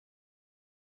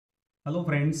Hello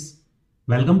friends,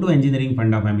 welcome to Engineering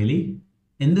Funda family.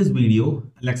 In this video,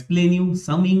 I'll explain you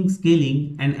summing,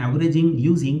 scaling and averaging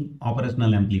using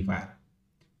operational amplifier.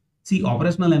 See,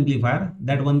 operational amplifier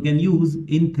that one can use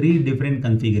in three different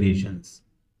configurations.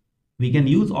 We can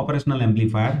use operational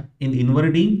amplifier in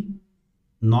inverting,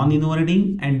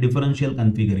 non-inverting and differential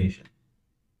configuration.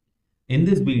 In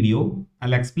this video,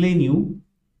 I'll explain you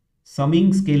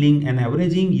summing, scaling and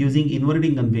averaging using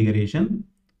inverting configuration,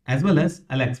 as well as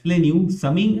I'll explain you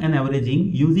summing and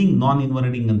averaging using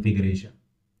non-inverting configuration.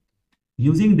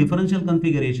 Using differential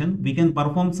configuration, we can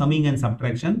perform summing and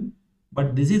subtraction,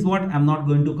 but this is what I'm not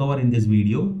going to cover in this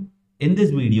video. In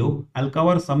this video, I'll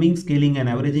cover summing, scaling and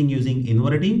averaging using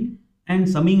inverting and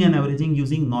summing and averaging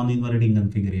using non-inverting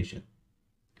configuration.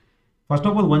 First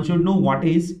of all, one should know what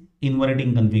is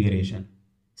inverting configuration.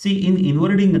 See, in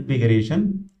inverting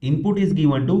configuration, input is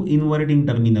given to inverting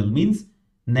terminal, means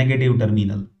negative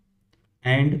terminal,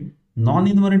 and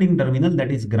non-inverting terminal,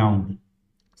 that is ground.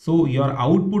 So your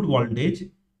output voltage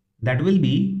that will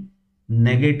be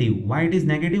negative. Why it is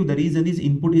negative? The reason is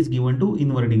input is given to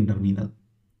inverting terminal.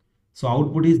 So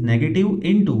output is negative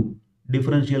into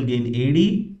differential gain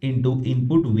AD into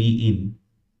input V in.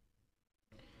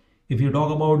 If you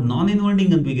talk about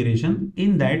non-inverting configuration,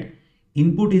 in that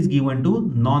input is given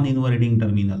to non-inverting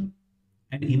terminal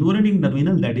and inverting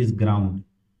terminal, that is ground.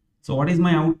 So what is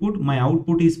my output? My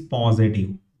output is positive.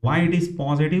 Why it is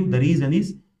positive? The reason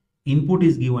is input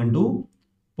is given to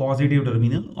positive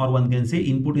terminal, or one can say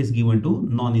input is given to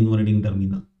non-inverting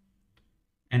terminal,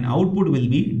 and output will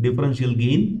be differential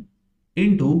gain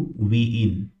into V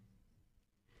in.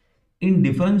 In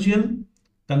differential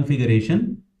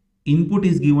configuration, input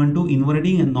is given to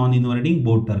inverting and non-inverting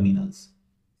both terminals.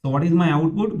 So what is my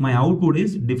output? My output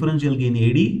is differential gain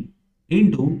AD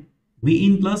into V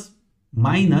in plus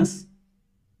minus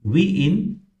V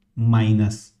in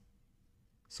minus.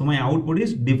 So my output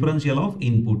is differential of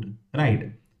input,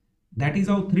 right? That is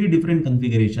how three different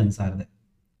configurations are there.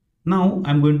 Now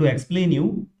I'm going to explain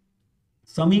you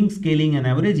summing, scaling and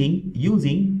averaging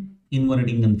using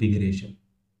inverting configuration.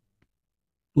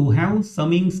 To have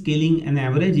summing, scaling and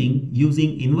averaging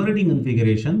using inverting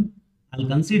configuration, I'll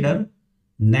consider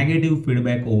negative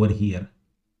feedback over here.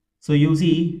 So you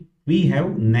see, we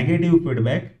have negative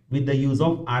feedback with the use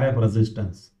of RF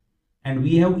resistance, and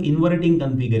we have inverting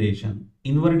configuration.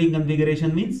 Inverting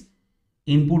configuration means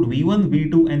input V1,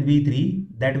 V2 and V3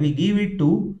 that we give it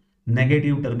to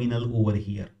negative terminal over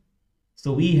here.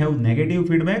 So we have negative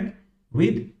feedback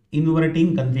with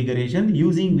inverting configuration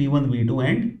using V1, V2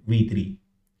 and V3.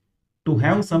 To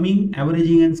have summing,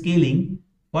 averaging and scaling,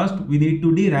 first we need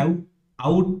to derive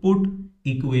output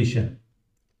equation.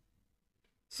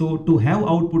 So to have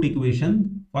output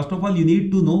equation, first of all you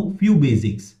need to know few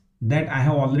basics that I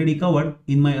have already covered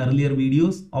in my earlier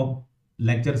videos of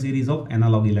lecture series of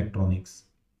analog electronics.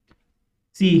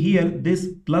 See here, this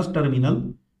plus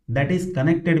terminal that is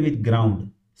connected with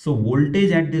ground. So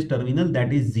voltage at this terminal,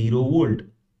 that is 0 volt.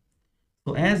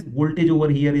 So as voltage over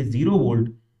here is 0 volt,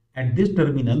 at this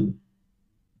terminal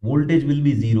voltage will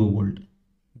be 0 volt.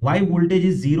 Why voltage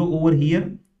is 0 over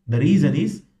here? The reason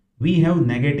is we have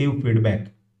negative feedback.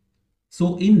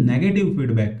 So in negative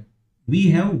feedback,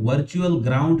 we have virtual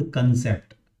ground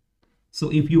concept.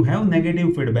 So if you have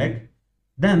negative feedback,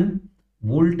 then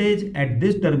voltage at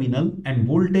this terminal and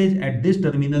voltage at this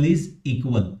terminal is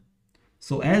equal.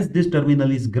 So as this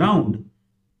terminal is ground,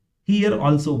 here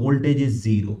also voltage is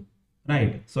 0,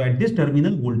 right? So at this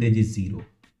terminal voltage is 0.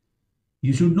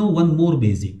 You should know one more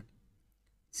basic.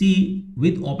 See,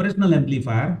 with operational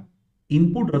amplifier,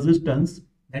 input resistance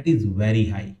that is very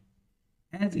high.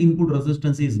 As input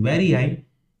resistance is very high,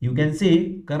 you can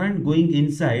say current going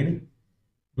inside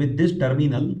with this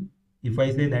terminal, if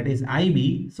I say that is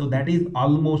IB, so that is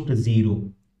almost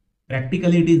 0.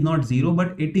 Practically it is not 0,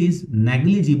 but it is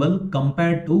negligible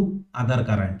compared to other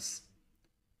currents.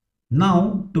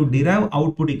 Now to derive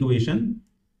output equation,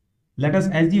 let us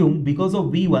assume because of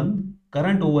V1,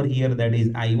 current over here, that is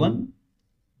I1,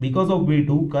 because of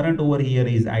V2, current over here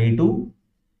is I2,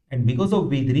 and because of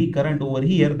V3, current over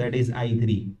here, that is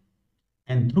I3.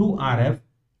 And through RF,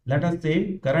 let us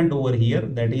say current over here,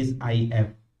 that is IF.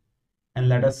 And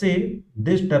let us say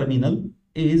this terminal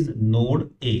is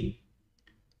node A.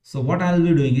 So what I will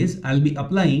be doing is I will be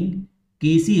applying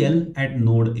KCL at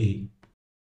node A.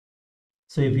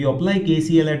 So if you apply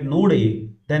KCL at node A,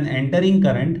 then entering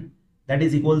current that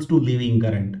is equals to leaving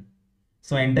current.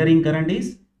 So entering current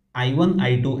is I1,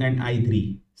 I2 and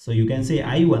I3. So you can say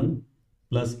I1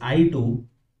 plus I2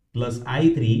 plus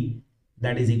I3,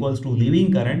 that is equals to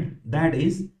leaving current, that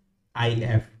is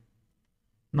IF.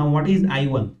 Now what is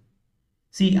I1?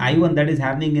 See I1 that is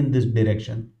happening in this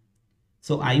direction.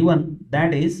 So I1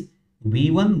 that is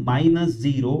V1 minus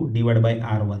 0 divided by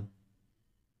R1.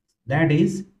 That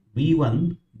is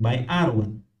V1 by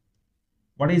R1.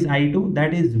 What is I2?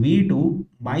 That is V2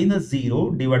 minus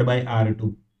 0 divided by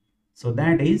R2. So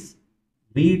that is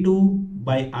V2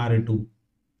 by R2.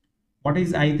 What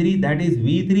is I3? That is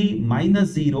V3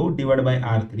 minus 0 divided by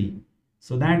R3.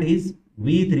 So that is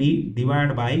V3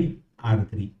 divided by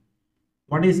R3.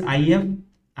 What is IF?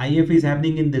 IF is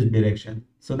happening in this direction.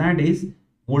 So that is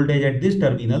voltage at this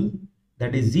terminal,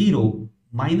 that is 0,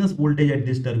 minus voltage at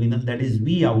this terminal, that is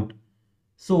V out.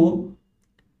 So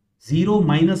 0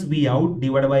 minus V out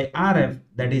divided by RF,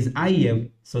 that is IF.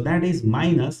 So that is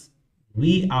minus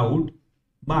V out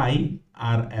by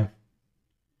RF.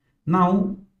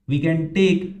 Now we can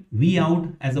take V out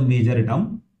as a major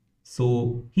term.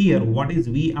 So here what is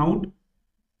V out?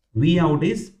 V out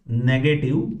is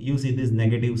negative, you see this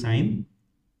negative sign,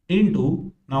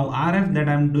 into now RF that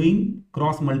I am doing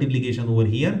cross multiplication over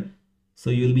here. So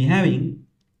you will be having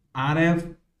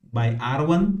RF by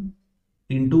R1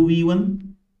 into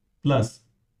V1 plus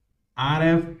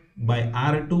RF by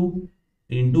R2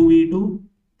 into V2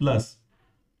 plus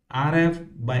RF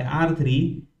by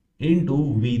R3 into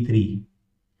V3.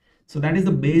 So that is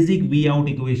the basic V out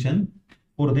equation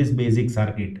for this basic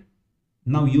circuit.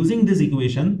 Now using this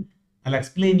equation, I'll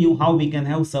explain you how we can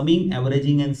have summing,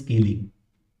 averaging and scaling.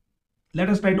 Let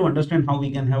us try to understand how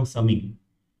we can have summing.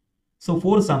 So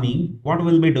for summing, what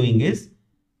we'll be doing is,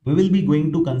 we will be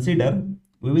going to consider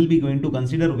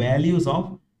values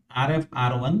of RF,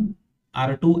 R1,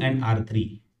 R2 and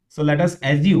R3. So let us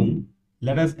assume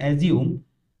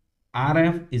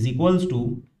RF is equals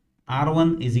to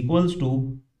R1 is equals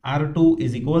to R2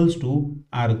 is equals to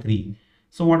R3.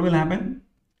 So what will happen?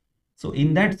 So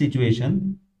in that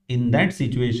situation,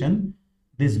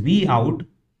 this V out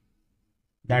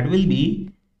that will be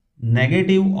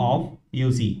negative of,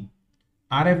 you see,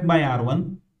 RF by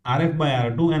R1, RF by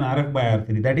R2 and RF by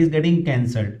R3, that is getting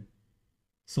cancelled.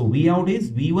 So V out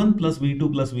is V1 plus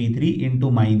V2 plus V3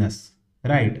 into minus,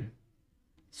 right?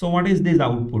 So what is this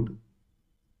output?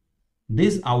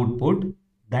 This output,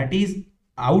 that is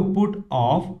output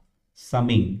of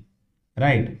summing,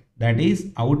 right? That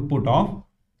is output of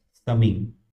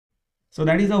summing. So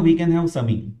that is how we can have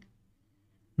summing.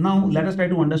 Now let us try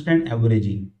to understand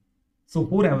averaging. So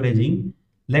for averaging,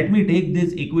 let me take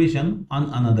this equation on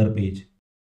another page.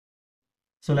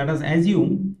 So let us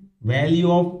assume value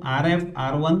of RF,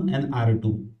 R1 and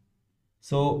R2.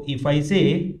 So if I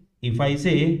say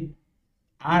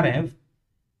RF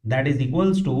that is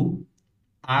equals to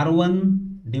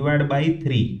R1 divided by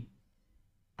 3.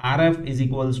 RF is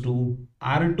equals to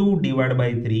R2 divided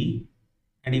by 3.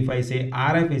 And if I say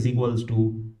RF is equals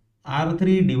to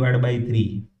R3 divided by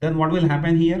 3, then what will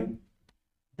happen here?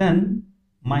 Then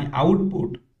my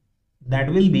output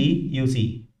that will be, you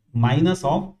see, minus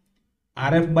of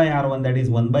RF by R1 that is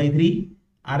 1 by 3,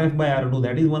 RF by R2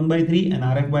 that is 1 by 3 and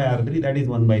RF by R3 that is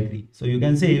 1 by 3. So you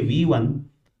can say V1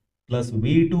 plus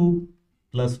V2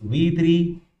 plus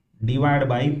V3 divided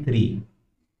by 3.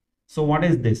 So what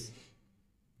is this?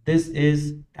 This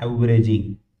is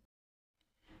averaging,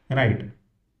 right?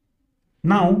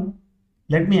 Now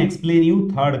let me explain you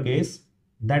third case,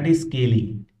 that is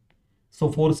scaling.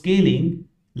 So for scaling,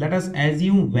 let us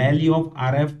assume value of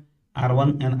RF,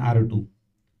 R1 and R2.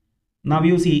 Now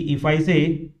you see, if I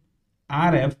say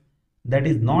RF that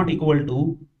is not equal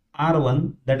to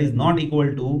R1, that is not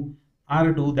equal to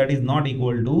R2, that is not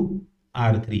equal to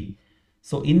R3.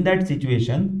 So in that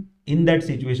situation,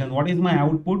 what is my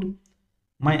output?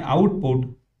 My output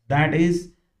that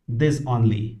is this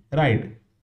only, right?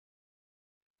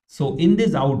 So in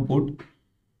this output,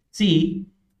 see,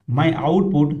 my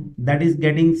output that is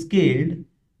getting scaled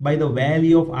by the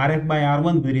value of RF by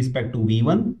R1 with respect to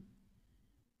V1.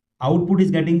 Output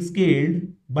is getting scaled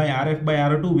by RF by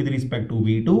R2 with respect to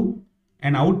V2.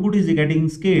 And output is getting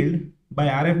scaled by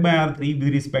RF by R3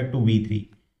 with respect to V3.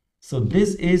 So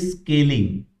this is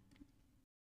scaling.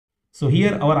 So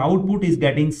here our output is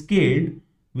getting scaled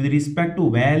with respect to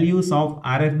values of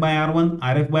RF by R1,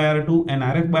 RF by R2 and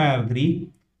RF by R3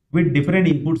 with different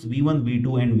inputs V1,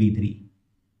 V2 and V3.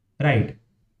 Right.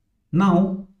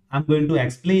 Now I'm going to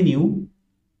explain you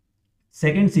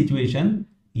second situation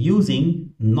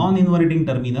using non-inverting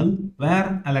terminal,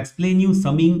 where I'll explain you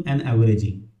summing and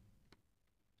averaging.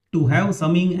 To have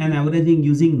summing and averaging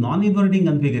using non-inverting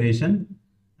configuration,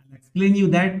 I'll explain you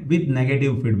that with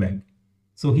negative feedback.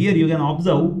 So here you can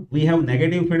observe we have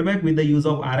negative feedback with the use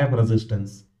of RF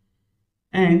resistance.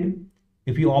 And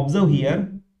if you observe here,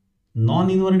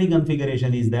 non-inverting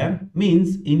configuration is there,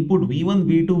 means input V1,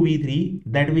 V2, V3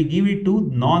 that we give it to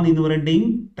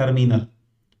non-inverting terminal.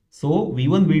 So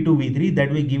V1, V2, V3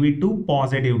 that we give it to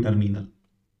positive terminal.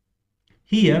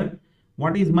 Here,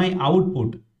 what is my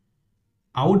output?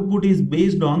 Output is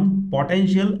based on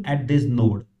potential at this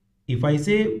node. If I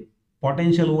say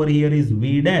potential over here is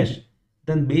V dash,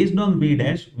 then based on V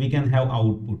dash, we can have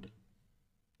output.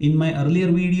 In my earlier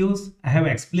videos, I have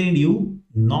explained you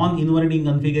non-inverting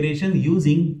configuration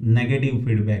using negative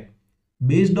feedback.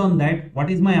 Based on that, what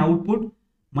is my output?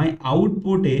 My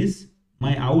output is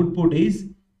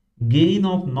gain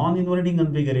of non-inverting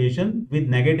configuration with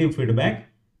negative feedback,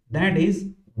 that is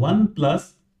 1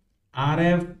 plus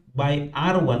Rf by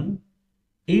R1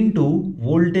 into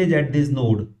voltage at this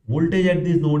node. Voltage at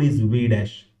this node is V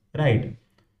dash, right?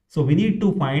 So we need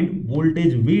to find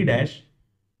voltage V dash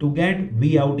to get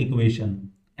V out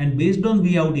equation. And based on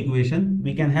V out equation,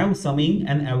 we can have summing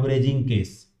and averaging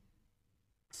case.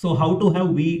 So how to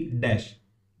have V dash?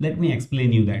 Let me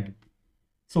explain you that.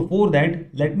 So for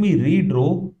that, let me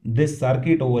redraw this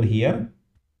circuit over here.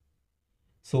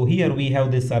 So here we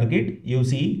have this circuit, you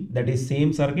see that is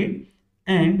same circuit,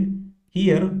 and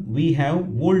here we have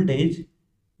voltage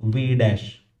V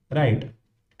dash, right?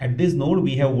 At this node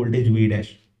we have voltage V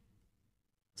dash.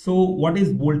 So what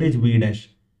is voltage V dash?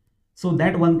 So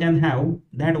that one can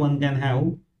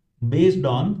have based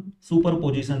on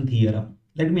superposition theorem.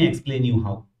 Let me explain you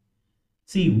how.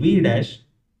 See V dash,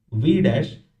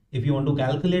 if you want to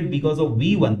calculate because of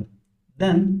V1,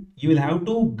 then you will have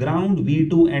to ground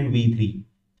V2 and V3.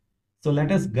 So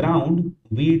let us ground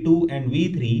V2 and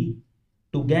V3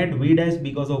 to get V dash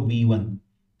because of V1,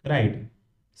 right?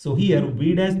 So here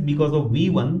V dash because of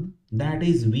V1, that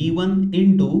is V1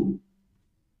 into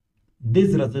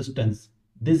this resistance.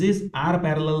 This is R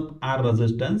parallel R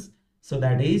resistance. So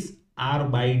that is R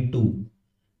by 2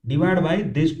 divided by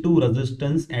this two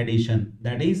resistance addition,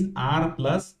 that is R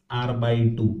plus R by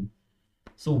 2.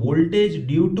 So voltage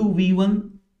due to V1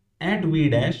 at V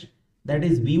dash, that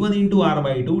is V1 into R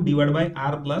by 2 divided by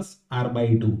R plus R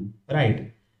by 2,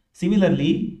 right?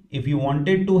 Similarly, if you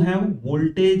wanted to have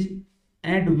voltage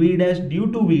at V dash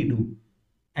due to V2,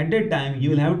 at that time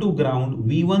you will have to ground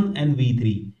V1 and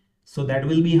V3. So that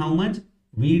will be how much?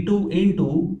 V2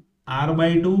 into R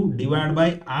by 2 divided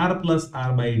by R plus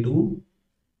R by 2,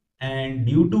 and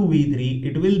due to V3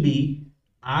 it will be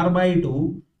R by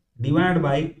 2 divided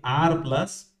by R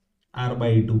plus R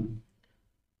by 2.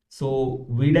 So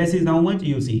V dash is how much?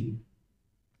 You see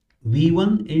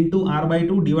V1 into R by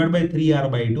 2 divided by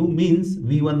 3R by 2 means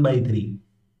V1 by 3.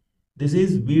 This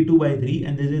is V2 by 3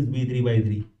 and this is V3 by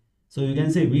 3. So you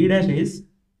can say V dash is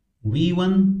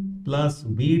V1 plus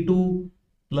V2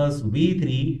 plus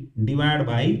V3 divided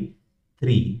by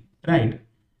 3, right?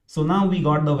 So now we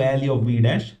got the value of V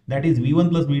dash, that is V1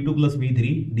 plus V2 plus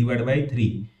V3 divided by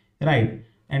 3, right?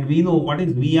 And we know what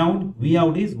is V out. V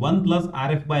out is 1 plus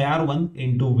Rf by R1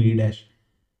 into V dash.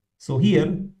 So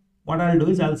here what I'll do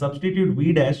is I'll substitute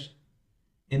V dash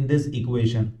in this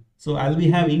equation. So I'll be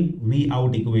having V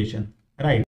out equation,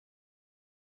 right?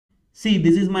 See,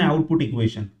 this is my output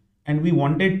equation and we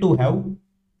wanted to have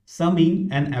summing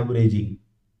and averaging,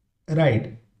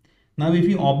 right? Now if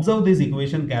you observe this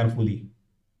equation carefully,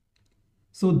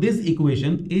 so this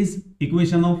equation is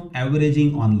equation of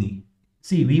averaging only.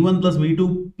 See, V1 plus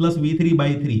V2 plus V3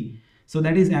 by 3. So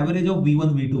that is average of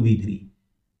V1, V2, V3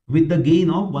 with the gain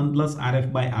of 1 plus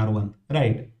Rf by R1,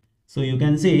 right? So you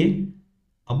can say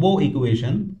above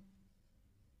equation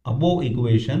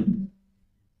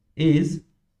is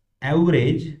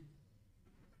average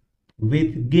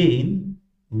with gain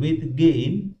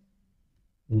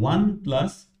 1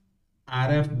 plus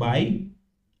Rf by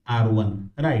R1,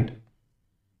 right?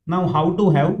 Now how to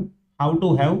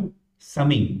have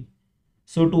summing?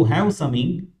 So to have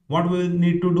summing, what we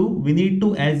need to do? We need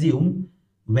to assume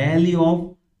value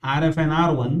of Rf and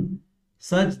R1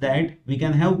 such that we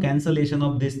can have cancellation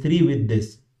of this 3 with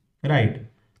this, right?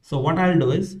 So what I'll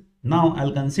do is now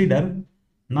I'll consider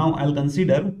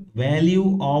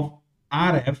value of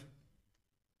Rf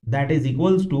that is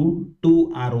equals to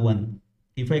 2R1.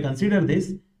 If I consider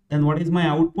this, then what is my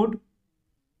output?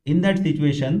 In that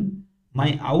situation,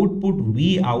 my output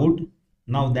V out,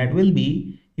 now that will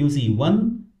be, you see,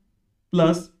 1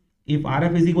 plus, if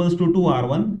Rf is equals to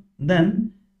 2R1,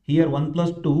 then here 1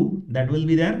 plus 2, that will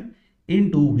be there,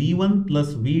 into V1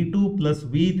 plus V2 plus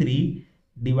V3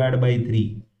 divided by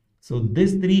 3. So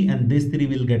this 3 and this 3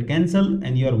 will get cancelled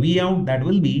and your V out, that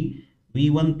will be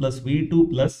V1 plus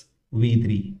V2 plus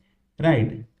V3,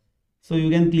 right? So you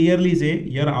can clearly say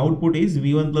your output is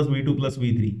V1 plus V2 plus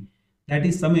V3. That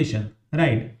is summation,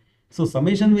 right? So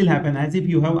summation will happen as if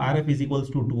you have RF is equals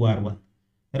to 2R1,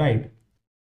 right?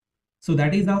 So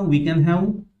that is how we can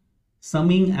have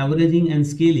summing, averaging and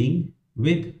scaling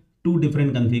with two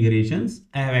different configurations.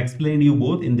 I have explained you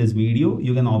both in this video.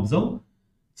 You can observe.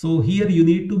 So here you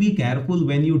need to be careful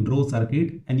when you draw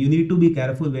circuit and you need to be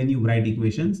careful when you write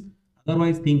equations.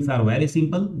 Otherwise things are very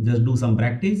simple. Just do some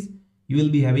practice. You will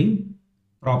be having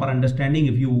proper understanding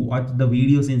if you watch the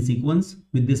videos in sequence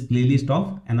with this playlist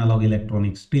of analog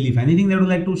electronics. Still, if anything that you would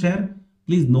like to share,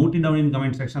 please note it down in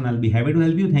comment section. I'll be happy to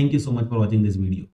help you. Thank you so much for watching this video.